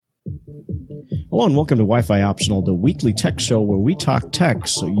Hello and welcome to Wi-Fi Optional, the weekly tech show where we talk tech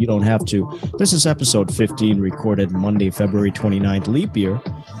so you don't have to. This is episode 15, recorded Monday, February 29th, leap year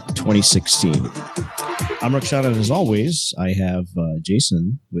 2016. I'm Rakshan, and as always, I have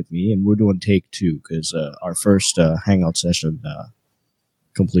Jason with me, and we're doing take two because our first hangout session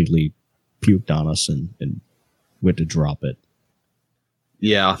completely puked on us and we had to drop it.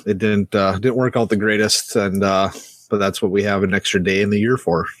 Yeah, it didn't work out the greatest, and but that's what we have an extra day in the year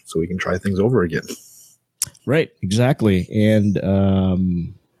for, so we can try things over again. Right, exactly.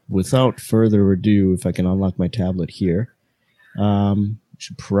 And without further ado, if I can unlock my tablet here,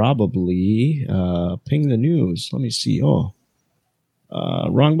 should probably ping the news. Let me see. Oh,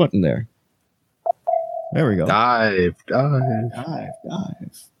 wrong button there. There we go. Dive.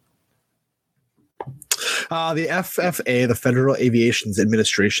 The FFA, the Federal Aviation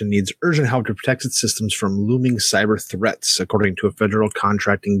Administration, needs urgent help to protect its systems from looming cyber threats, according to a federal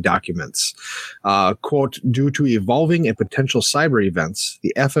contracting documents. Quote, due to evolving and potential cyber events,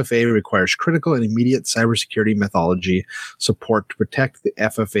 the FFA requires critical and immediate cybersecurity methodology support to protect the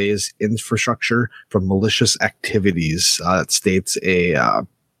FFA's infrastructure from malicious activities. That states a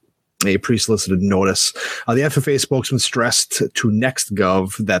pre-solicited notice. The FFA spokesman stressed to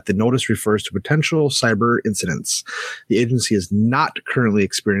NextGov that the notice refers to potential cyber incidents. The agency is not currently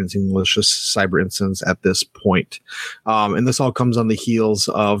experiencing malicious cyber incidents at this point. And this all comes on the heels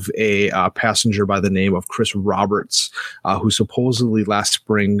of a passenger by the name of Chris Roberts, who supposedly last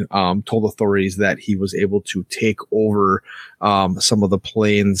spring told authorities that he was able to take over some of the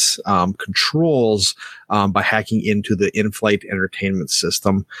plane's controls by hacking into the in-flight entertainment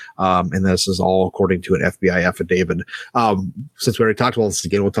system. And this is all according to an FBI affidavit. Since we already talked about this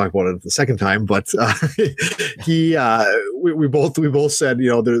again, we'll talk about it the second time. But we both said, you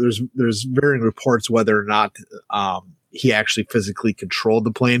know, there's varying reports whether or not he actually physically controlled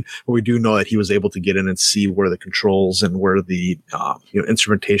the plane, but we do know that he was able to get in and see where the controls and where the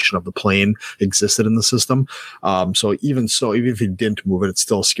instrumentation of the plane existed in the system. So even if he didn't move it, it's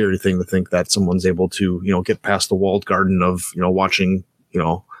still a scary thing to think that someone's able to get past the walled garden of watching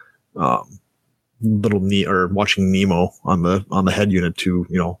watching Nemo on the head unit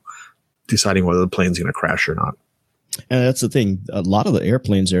to deciding whether the plane's going to crash or not. And that's the thing. A lot of the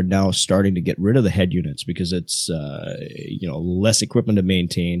airplanes are now starting to get rid of the head units because it's less equipment to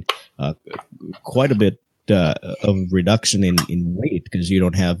maintain, quite a bit of reduction in weight because you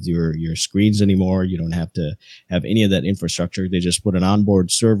don't have your screens anymore. You don't have to have any of that infrastructure. They just put an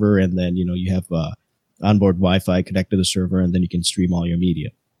onboard server, and then you have onboard Wi-Fi connect to the server, and then you can stream all your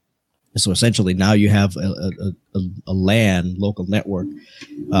media. So essentially now you have a LAN, local network.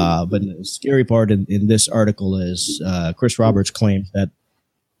 But the scary part in this article is Chris Roberts claims that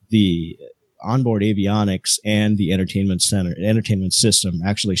the onboard avionics and the entertainment system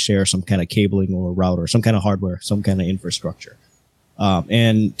actually share some kind of cabling or router, some kind of hardware, some kind of infrastructure.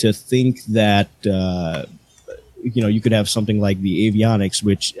 And to think that you could have something like the avionics,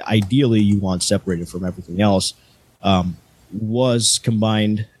 which ideally you want separated from everything else, was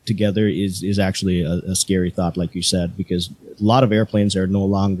combined together is actually a scary thought, like you said, because a lot of airplanes are no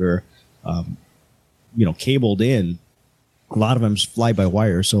longer cabled in. A lot of them fly by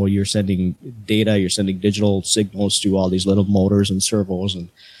wire, so you're sending data, you're sending digital signals to all these little motors and servos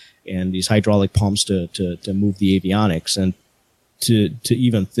and these hydraulic pumps to move the avionics. And to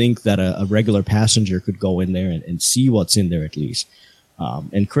even think that a regular passenger could go in there and see what's in there at least.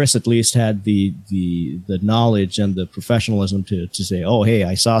 And Chris at least had the knowledge and the professionalism to say, oh, hey,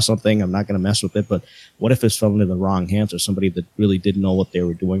 I saw something, I'm not going to mess with it. But what if it's fell into the wrong hands, or somebody that really didn't know what they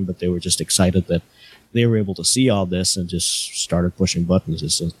were doing, but they were just excited that they were able to see all this and just started pushing buttons?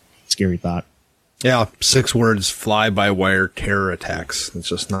 It's a scary thought. Yeah, 6 words: fly-by-wire terror attacks. It's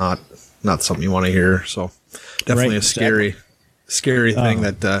just not something you want to hear. So definitely a scary thing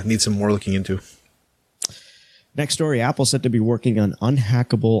that needs some more looking into. Next story, Apple said to be working on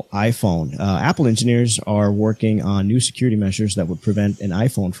unhackable iPhone. Apple engineers are working on new security measures that would prevent an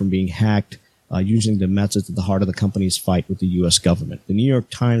iPhone from being hacked using the methods at the heart of the company's fight with the U.S. government. The New York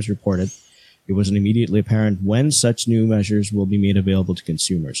Times reported it wasn't immediately apparent when such new measures will be made available to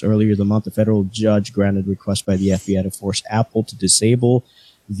consumers. Earlier the month, a federal judge granted request by the FBI to force Apple to disable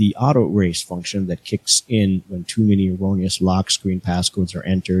the auto erase function that kicks in when too many erroneous lock screen passcodes are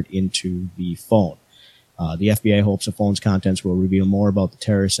entered into the phone. The FBI hopes the phone's contents will reveal more about the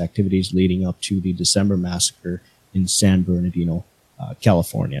terrorist activities leading up to the December massacre in San Bernardino,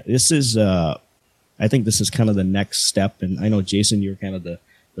 California. This is, I think this is kind of the next step. And I know, Jason, you're kind of the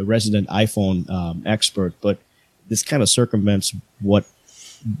resident iPhone expert, but this kind of circumvents what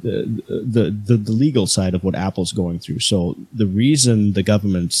the legal side of what Apple's going through. So the reason the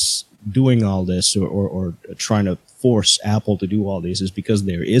government's doing all this or trying to force Apple to do all this is because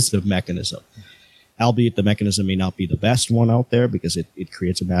there is the mechanism. Albeit the mechanism may not be the best one out there because it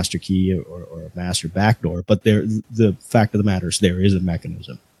creates a master key or a master backdoor. But the fact of the matter is there is a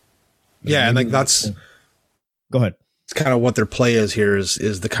mechanism. Yeah, and like that's. Go ahead. It's kind of what their play is here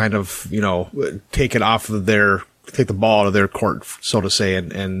is the kind of, take it off of take the ball out of their court, so to say,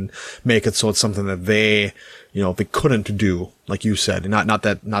 and make it so it's something that they couldn't do, like you said, not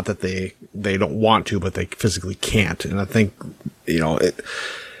that they don't want to, but they physically can't. And I think,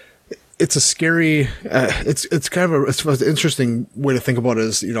 it's a scary, it's kind of it's an interesting way to think about it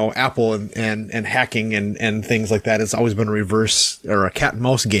is, Apple and hacking and things like that. It's always been a reverse or a cat and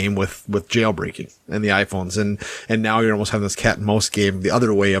mouse game with jailbreaking and the iPhones. And now you're almost having this cat and mouse game the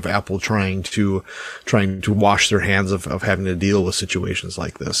other way of Apple trying to wash their hands of having to deal with situations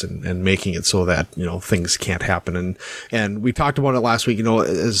like this and making it so that, things can't happen. And we talked about it last week,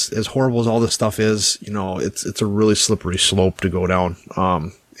 as horrible as all this stuff is, it's a really slippery slope to go down.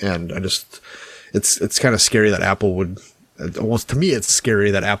 And it's kind of scary that Apple would, almost to me, it's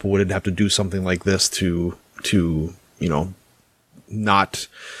scary that Apple would have to do something like this to not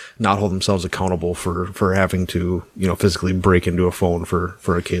hold themselves accountable for having to, physically break into a phone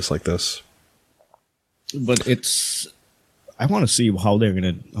for a case like this. But I want to see how they're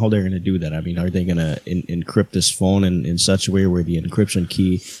gonna do that. I mean, are they gonna encrypt this phone in such a way where the encryption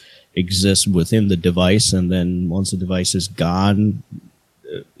key exists within the device, and then once the device is gone,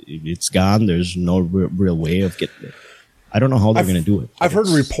 it's gone. There's no real way of getting it. I don't know how they're going to do it. I've heard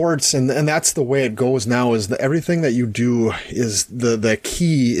reports, and that's the way it goes now. Is that everything that you do is the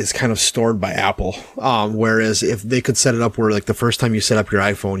key is kind of stored by Apple. Whereas if they could set it up where, like, the first time you set up your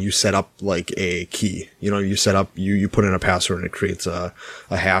iPhone, you set up like a key. You set up you put in a password and it creates a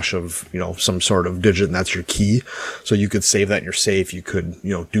hash of some sort of digit, and that's your key. So you could save that in your safe. You could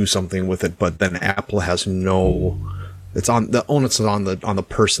do something with it, but then Apple has no. It's on the onus is on the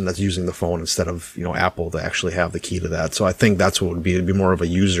person that's using the phone instead of Apple to actually have the key to that. So I think that's what would be. It'd be more of a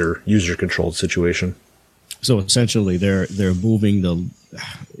user controlled situation. So essentially, they're moving the.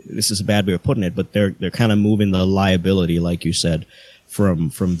 This is a bad way of putting it, but they're kind of moving the liability, like you said,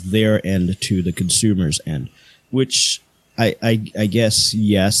 from their end to the consumer's end, which I guess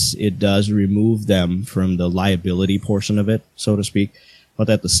yes, it does remove them from the liability portion of it, so to speak. But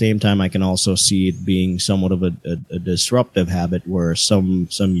at the same time, I can also see it being somewhat of a disruptive habit where some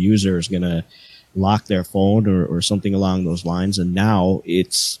user is going to lock their phone or something along those lines. And now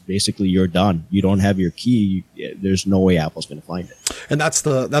it's basically you're done. You don't have your key. There's no way Apple's going to find it. And that's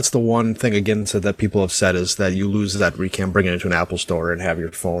the one thing, again, so that people have said is that you lose that where you can't bring it into an Apple store and have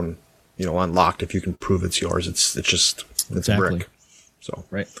your phone, unlocked. If you can prove it's yours, it's exactly. A brick. So,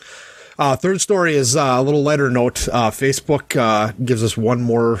 right. Third story is a little lighter note. Facebook gives us one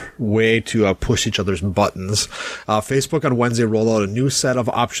more way to push each other's buttons. Facebook on Wednesday rolled out a new set of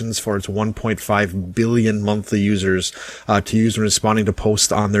options for its 1.5 billion monthly users to use when responding to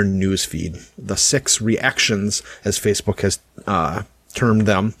posts on their news feed. The 6 reactions, as Facebook has termed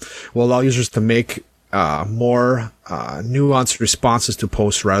them, will allow users to make more nuanced responses to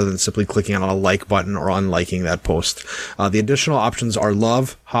posts rather than simply clicking on a like button or unliking that post. The additional options are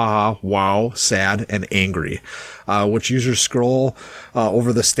love, haha, wow, sad, and angry, which users scroll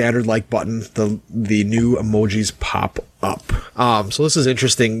over the standard like button, the new emojis pop up. So this is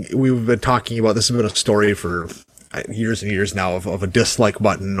interesting. We've been talking about, this has been a story for years and years now of a dislike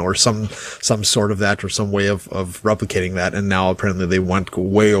button or some sort of that or some way of replicating that. And now apparently they went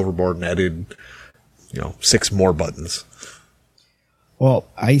way overboard and added 6 more buttons. Well,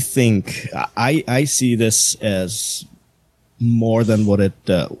 I think I see this as more than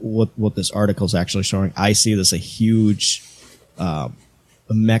what this article is actually showing. I see this a huge a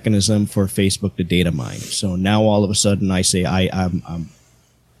mechanism for Facebook to data mine. So now all of a sudden I say I'm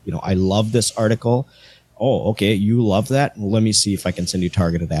I love this article. Oh, okay, you love that. Well, let me see if I can send you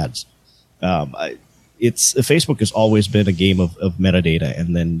targeted ads. Facebook has always been a game of metadata,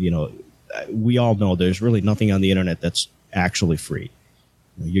 and then we all know there's really nothing on the internet that's actually free.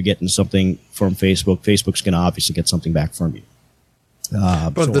 You're getting something from Facebook. Facebook's going to obviously get something back from you. I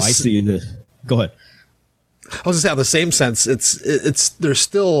see go ahead. I was going to say, in the same sense, there's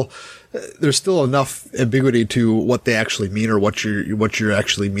still enough ambiguity to what they actually mean or what you're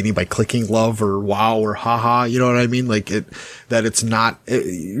actually meaning by clicking love or wow or haha. You know what I mean? It's not.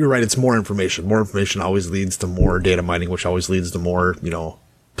 You're right. It's more information. More information always leads to more data mining, which always leads to more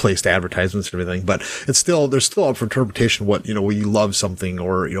placed advertisements and everything, but there's still up for interpretation what, when you love something,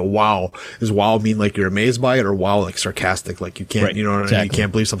 or, wow. Does wow mean like you're amazed by it, or wow like sarcastic, like you can't, right. you know what exactly. I mean? You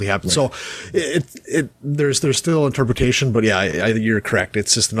can't believe something happened. Right. So there's still interpretation, but yeah, you're correct.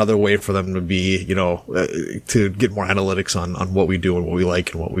 It's just another way for them to be, to get more analytics on what we do and what we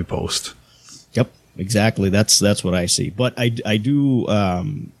like and what we post. Yep, exactly. That's what I see. But I do,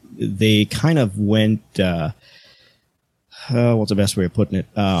 they kind of went, what's the best way of putting it?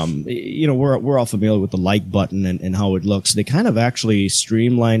 We're all familiar with the like button and how it looks. They kind of actually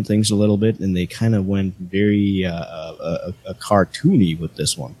streamlined things a little bit, and they kind of went very cartoony with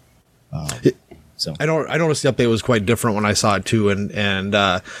this one. So I noticed the update was quite different when I saw it too, and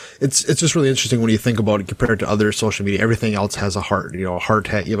it's just really interesting when you think about it compared to other social media. Everything else has a heart. You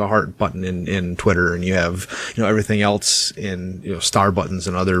have a heart button in Twitter, and you have everything else in star buttons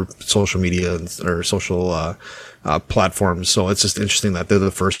and other social media or social platforms. So it's just interesting that they're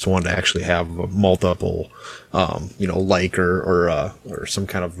the first one to actually have multiple, like or some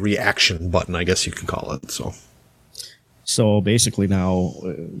kind of reaction button, I guess you could call it. So basically now,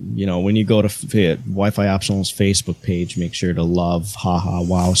 when you go to Wi-Fi Optional's Facebook page, make sure to love, haha,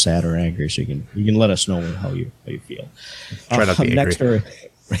 wow, sad, or angry, so you can let us know how you feel. Try not to be next angry. Story,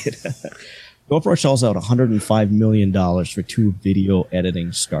 right? GoPro shells out $105 million for 2 video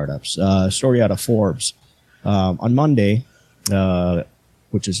editing startups. Story out of Forbes. On Monday,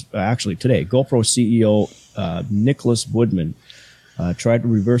 which is actually today, GoPro CEO Nicholas Woodman tried to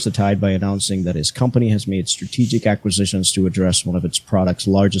reverse the tide by announcing that his company has made strategic acquisitions to address one of its product's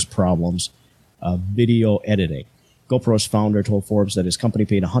largest problems, video editing. GoPro's founder told Forbes that his company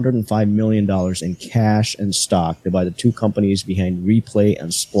paid $105 million in cash and stock to buy the 2 companies behind Replay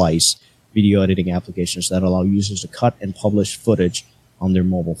and Splice, video editing applications that allow users to cut and publish footage on their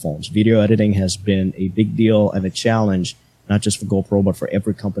mobile phones. Video editing has been a big deal and a challenge, not just for GoPro, but for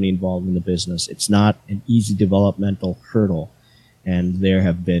every company involved in the business. It's not an easy developmental hurdle, and there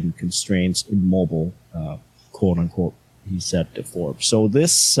have been constraints in mobile, quote unquote, he said to Forbes. So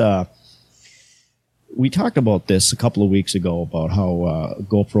this, we talked about this a couple of weeks ago about how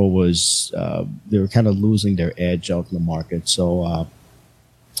GoPro was, they were kind of losing their edge out in the market. So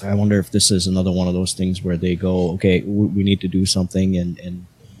I wonder if this is another one of those things where they go, okay, we need to do something, and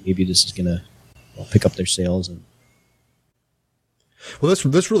maybe this is going to pick up their sales. And well,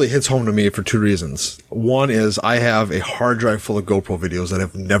 this really hits home to me for 2 reasons. One is I have a hard drive full of GoPro videos that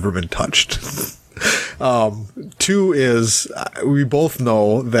have never been touched. 2 is we both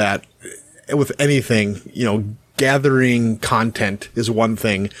know that with anything, gathering content is one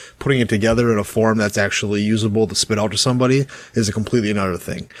thing. Putting it together in a form that's actually usable to spit out to somebody is a completely another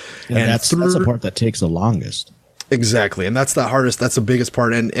thing. And that's the part that takes the longest. Exactly. And that's the hardest. That's the biggest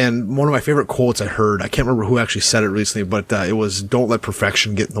part. And one of my favorite quotes I heard, I can't remember who actually said it recently, but it was, don't let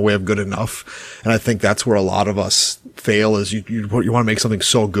perfection get in the way of good enough. And I think that's where a lot of us fail, is you want to make something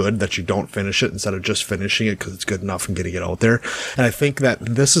so good that you don't finish it instead of just finishing it because it's good enough and getting it out there. And I think that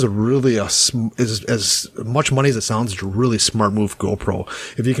this is as much money as it sounds, it's a really smart move, GoPro.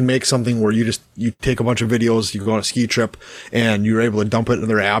 If you can make something where you take a bunch of videos, you go on a ski trip, and you're able to dump it in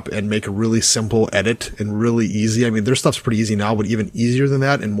their app and make a really simple edit and really easy. I mean, their stuff's pretty easy now, but even easier than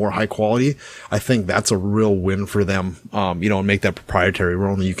that and more high quality, I think that's a real win for them. And make that proprietary, where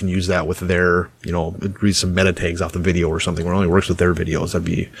only you can use that with their, read some meta tags off the video or something, where it only works with their videos. That'd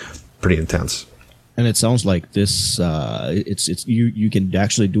be pretty intense. And it sounds like this, it's you can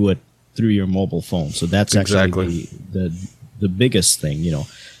actually do it through your mobile phone. So that's actually the biggest thing,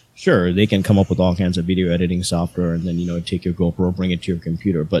 Sure, they can come up with all kinds of video editing software and then, take your GoPro, bring it to your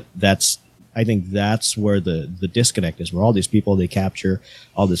computer, but I think that's where the disconnect is, where all these people, they capture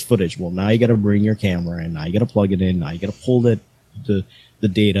all this footage. Well, now you got to bring your camera in, now you got to plug it in, now you got to pull the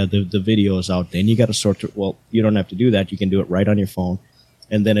data, the videos out, then you got to sort it. Well, you don't have to do that. You can do it right on your phone.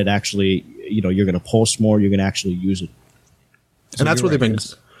 And then it actually, you're going to post more, you're going to actually use it. So and that's where they've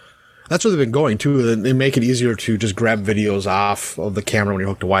been going too. They make it easier to just grab videos off of the camera when you're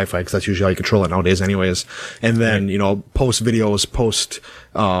hooked to Wi-Fi, because that's usually how you control it nowadays anyways. And then, post videos, post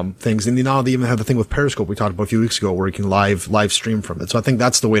things. And now they even have the thing with Periscope we talked about a few weeks ago, where you can live stream from it. So I think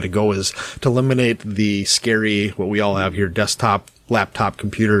that's the way to go, is to eliminate the scary, what we all have here, desktop, laptop,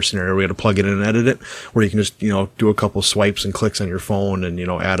 computer scenario. We had to plug it in and edit it, where you can just, do a couple swipes and clicks on your phone and,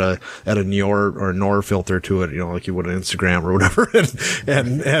 add a NOR or a NOR filter to it, like you would on Instagram or whatever,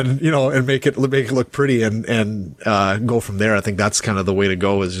 and make it look pretty and go from there. I think that's kind of the way to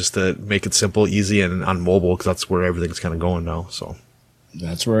go, is just to make it simple, easy, and on mobile, because that's where everything's kind of going now. So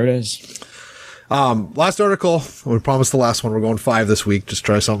that's where it is. Last article. We promised the last one. We're going 5 this week. Just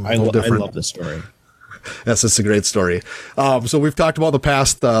try something a little different. I love this story. That's just a great story. So we've talked about the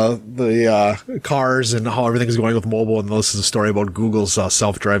past, the cars and how everything is going with mobile. And this is a story about Google's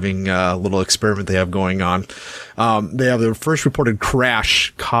self-driving little experiment they have going on. They have their first reported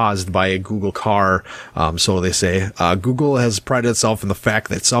crash caused by a Google car. So they say, Google has prided itself in the fact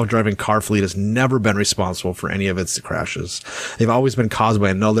that self-driving car fleet has never been responsible for any of its crashes. They've always been caused by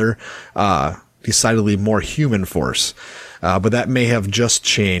another, decidedly more human force. But that may have just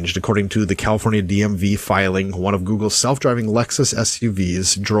changed. According to the California DMV filing, one of Google's self-driving Lexus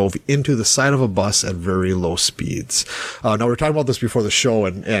SUVs drove into the side of a bus at very low speeds. Now, we were talking about this before the show,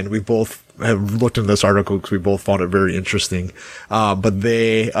 and we both have looked into this article because we both found it very interesting. But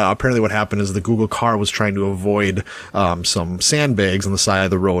they, apparently what happened is the Google car was trying to avoid some sandbags on the side of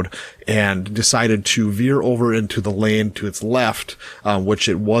the road and decided to veer over into the lane to its left, which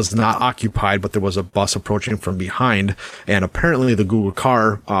it was not occupied, but there was a bus approaching from behind. And apparently the Google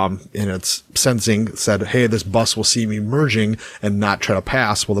car, in its sensing, said, hey, this bus will see me merging and not try to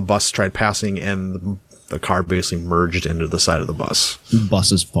pass. Well, the bus tried passing and the car basically merged into the side of the bus.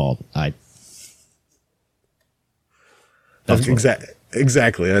 Bus's fault.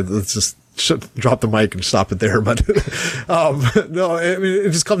 Exactly. Let's just drop the mic and stop it there. But no, I mean,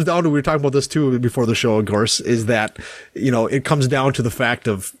 it just comes down to, we were talking about this too before the show, of course, is that, it comes down to the fact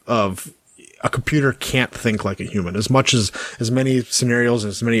of a computer can't think like a human. As much as many scenarios and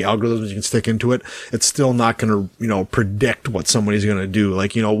as many algorithms you can stick into it, it's still not going to, predict what somebody's going to do.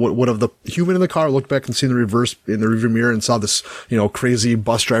 Like, what if the human in the car looked back and seen the rearview mirror and saw this, crazy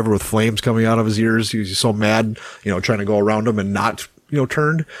bus driver with flames coming out of his ears? He was so mad, trying to go around him and not,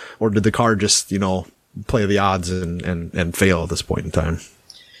 turned? Or did the car just, play the odds and fail at this point in time?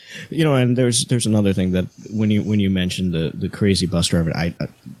 And there's another thing that when you mentioned the crazy bus driver,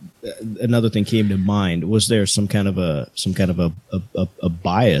 another thing came to mind. Was there some kind of a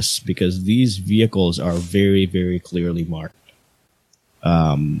bias, because these vehicles are very, very clearly marked?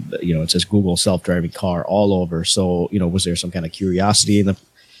 It says Google self-driving car all over. So, was there some kind of curiosity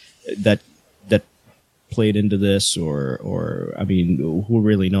that played into this, or I mean, who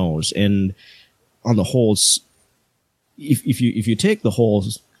really knows? And on the whole, if you take the whole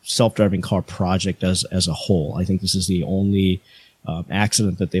self-driving car project as a whole, I think this is the only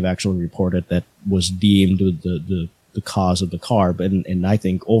accident that they've actually reported that was deemed the cause of the car. And I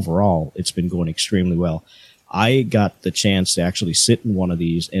think overall it's been going extremely well. I got the chance to actually sit in one of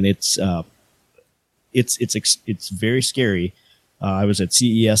these, and it's very scary. I was at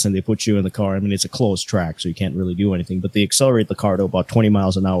CES and they put you in the car. I mean, it's a closed track, so you can't really do anything, but they accelerate the car to about 20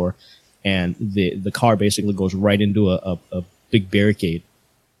 miles an hour, and the car basically goes right into a big barricade,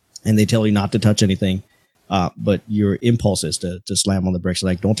 and they tell you not to touch anything. But your impulse is to slam on the brakes.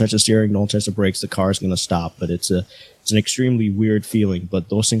 Like, don't touch the steering, don't touch the brakes. The car's going to stop. But it's an extremely weird feeling. But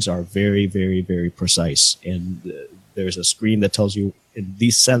those things are very, very, very precise. And there's a screen that tells you,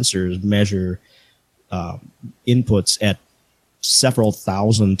 these sensors measure inputs at several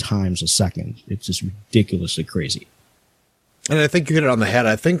thousand times a second. It's just ridiculously crazy. And I think you hit it on the head.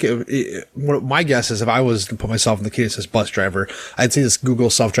 I think my guess is, if I was to put myself in the case as bus driver, I'd see this Google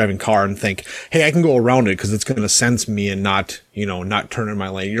self-driving car and think, hey, I can go around it because it's going to sense me and not turn in my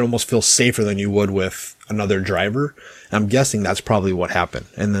lane. You almost feel safer than you would with another driver. And I'm guessing that's probably what happened.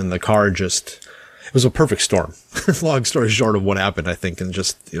 And then the car it was a perfect storm. Long story short of what happened, I think. And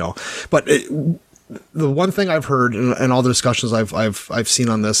just, but the one thing I've heard and all the discussions I've seen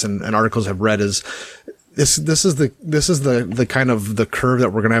on this and articles I've read is, This is the kind of the curve that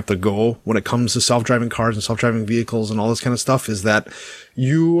we're going to have to go when it comes to self-driving cars and self-driving vehicles and all this kind of stuff, is that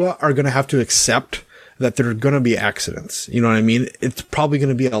you are going to have to accept that there are going to be accidents. You know what I mean? It's probably going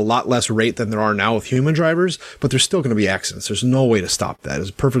to be a lot less rate than there are now with human drivers, but there's still going to be accidents. There's no way to stop that.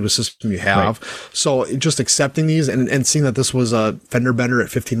 It's a perfect system you have. Right. So just accepting these and seeing that this was a fender bender at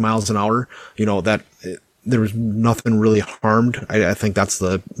 15 miles an hour, there was nothing really harmed. I think that's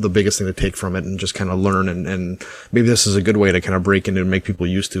the biggest thing to take from it, and just kind of learn. And maybe this is a good way to kind of break into and make people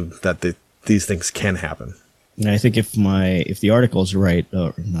used to that these things can happen. And I think if the article is right,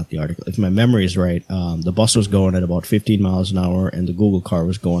 or not the article, if my memory is right, the bus was going at about 15 miles an hour and the Google car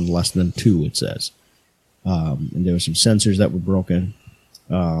was going less than 2, it says. And there were some sensors that were broken.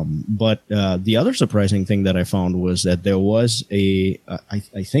 But the other surprising thing that I found was that there was I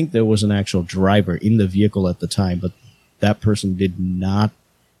think there was an actual driver in the vehicle at the time, but that person did not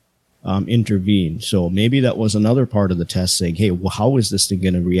intervene. So maybe that was another part of the test, saying, hey, well, how is this thing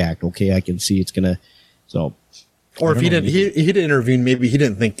going to react? Okay, I can see it's going to, so. Or if he didn't intervene, maybe he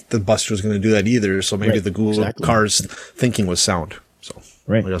didn't think the bus was going to do that either. So maybe the Google car's thinking was sound. So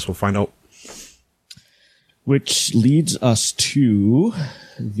I guess we'll find out. Which leads us to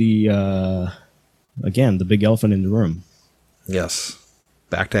the again, the big elephant in the room. Yes.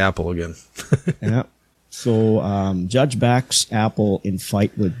 Back to Apple again. Yeah. So judge backs Apple in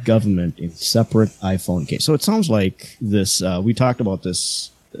fight with government in separate iPhone case. So it sounds like this. We talked about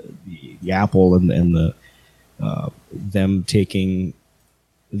this, the Apple and the them taking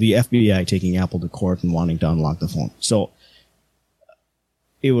the FBI taking Apple to court and wanting to unlock the phone. So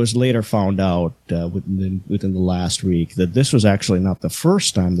it was later found out within the last week that this was actually not the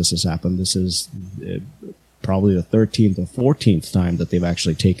first time this has happened. This is probably the 13th or 14th time that they've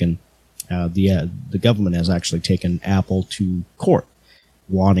actually taken the government has actually taken Apple to court,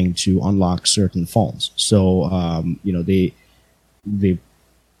 wanting to unlock certain phones. So they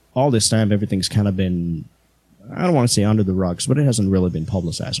all this time everything's kind of been, I don't want to say under the rugs, but it hasn't really been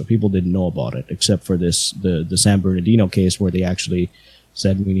publicized. So people didn't know about it, except for the San Bernardino case where they actually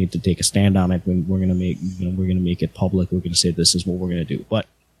said we need to take a stand on it. We're going to make it public. We're going to say this is what we're going to do. But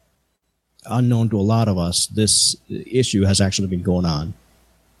unknown to a lot of us, this issue has actually been going on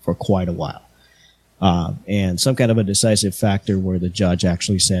for quite a while. And some kind of a decisive factor where the judge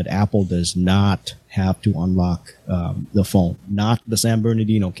actually said Apple does not have to unlock the phone. Not the San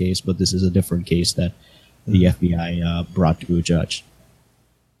Bernardino case, but this is a different case that the FBI brought to a judge.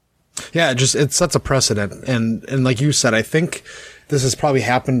 Yeah, it sets a precedent. And like you said, I think this has probably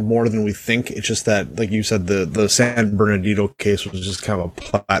happened more than we think. It's just that, like you said, the San Bernardino case was just kind of a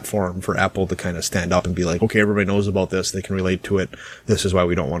platform for Apple to kind of stand up and be like, okay, everybody knows about this. They can relate to it. This is why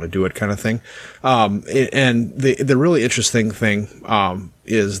we don't want to do it, kind of thing. And the really interesting thing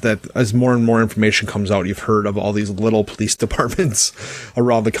is that as more and more information comes out, you've heard of all these little police departments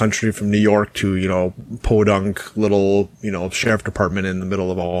around the country, from New York to, podunk little, sheriff department in the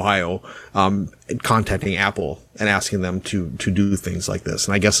middle of Ohio, contacting Apple and asking them to do things like this.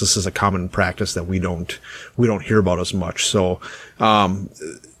 And I guess this is a common practice that we don't hear about as much. So,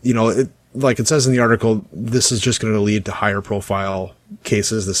 like it says in the article, this is just going to lead to higher profile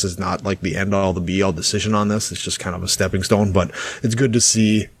cases. This is not like the end all, the be all decision on this. It's just kind of a stepping stone, but it's good to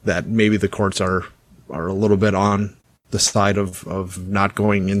see that maybe the courts are a little bit on the side of not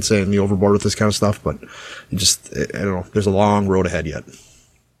going insanely overboard with this kind of stuff. But I don't know. There's a long road ahead yet.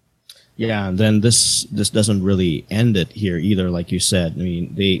 Yeah, and then this doesn't really end it here either. Like you said, I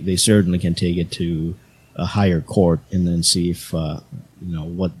mean, they certainly can take it to a higher court and then see if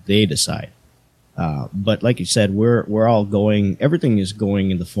what they decide. But like you said, we're all going. Everything is going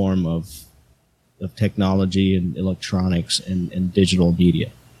in the form of technology and electronics and digital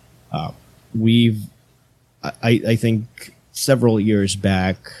media. I think several years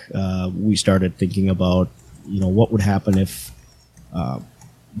back we started thinking about what would happen if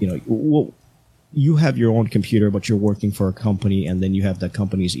you have your own computer, but you're working for a company, and then you have that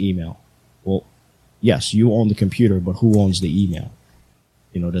company's email. Well, yes, you own the computer, but who owns the email?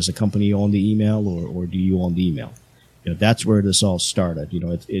 Does the company own the email, or do you own the email? That's where this all started.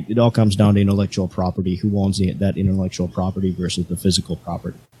 It all comes down to intellectual property. Who owns that intellectual property versus the physical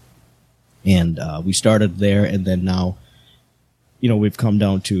property? And we started there, and then now, we've come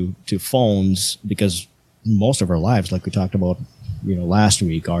down to phones, because most of our lives, like we talked about, last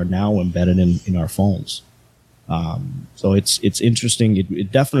week, are now embedded in our phones. So it's interesting.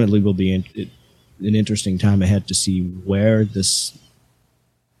 It definitely will be an interesting time ahead to see where this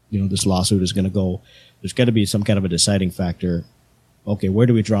lawsuit is going to go. There's got to be some kind of a deciding factor. Okay, where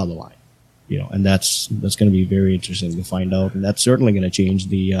do we draw the line? And that's going to be very interesting to find out, and that's certainly going to change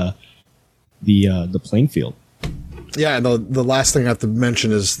the playing field. Yeah, and the last thing I have to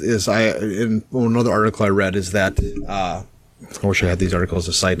mention is in another article I read is that I wish I had these articles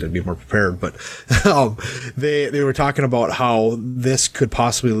to cite to be more prepared, but they were talking about how this could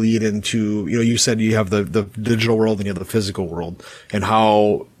possibly lead into, you said you have the digital world and you have the physical world, and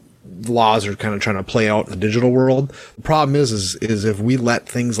how laws are kind of trying to play out in the digital world. The problem is if we let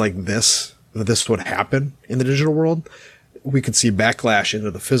things like this would happen in the digital world, we could see backlash into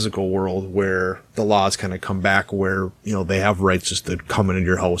the physical world, where the laws kind of come back, where they have rights just to come into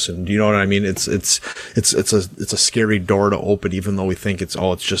your house, and you know what I mean. It's a scary door to open, even though we think it's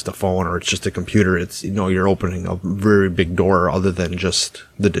just a phone or it's just a computer. It's you're opening a very big door other than just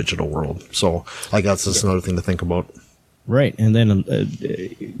the digital world. So I guess that's another thing to think about. Right, and then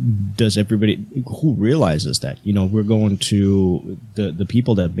does everybody who realizes that we're going to the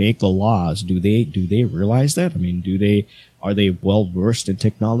people that make the laws? Do they realize that? I mean, are they well versed in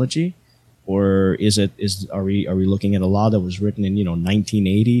technology, or are we looking at a law that was written in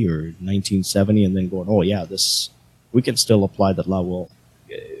 1980 or 1970 and then going, oh yeah, we can still apply that law? Well,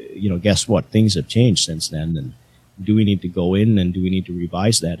 guess what? Things have changed since then, and do we need to go in and do we need to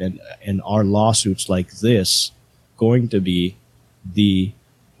revise that? And are lawsuits like this going to be the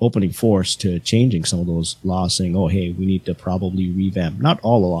opening force to changing some of those laws, saying, "Oh, hey, we need to probably revamp not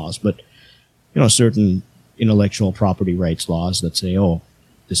all the laws, but certain intellectual property rights laws that say, oh,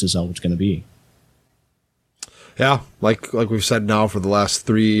 this is how it's going to be." Yeah, like we've said now for the last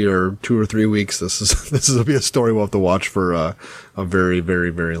 2 or 3 weeks, this is will be a story we'll have to watch for a very, very,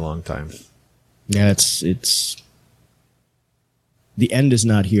 very long time. Yeah, it's the end is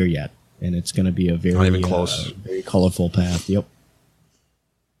not here yet, and it's going to be a very not even close, very colorful path. Yep.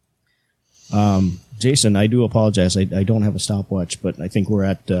 Jason, I do apologize. I don't have a stopwatch, but I think we're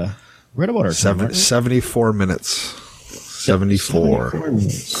at about our time, 74 minutes. 74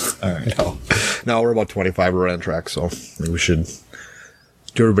 minutes. All right. No, we're about 25. We're on track, so maybe we should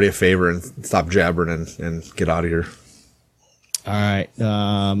do everybody a favor and stop jabbering and get out of here. All right.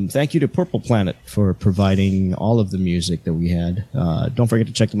 Thank you to Purple Planet for providing all of the music that we had. Don't forget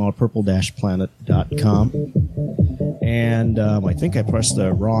to check them out at purple-planet.com. And I think I pressed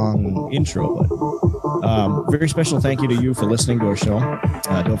the wrong intro, but very special thank you to you for listening to our show.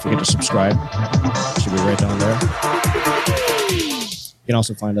 Don't forget to subscribe. Should be right down there. You can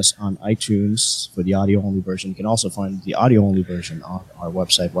also find us on iTunes for the audio-only version. You can also find the audio-only version on our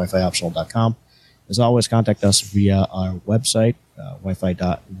website, wifioptional.com. As always, contact us via our website,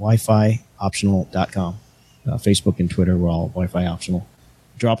 wifioptional.com. Facebook and Twitter, we're all Wi-Fi Optional.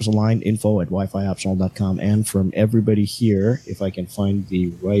 Drop us a line, info@wifioptional.com. And from everybody here, if I can find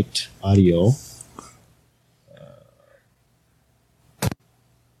the right audio.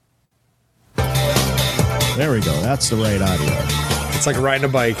 There we go. That's the right audio. It's like riding a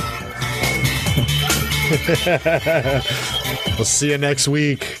bike. We'll see you next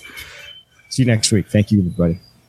week. See you next week. Thank you, everybody.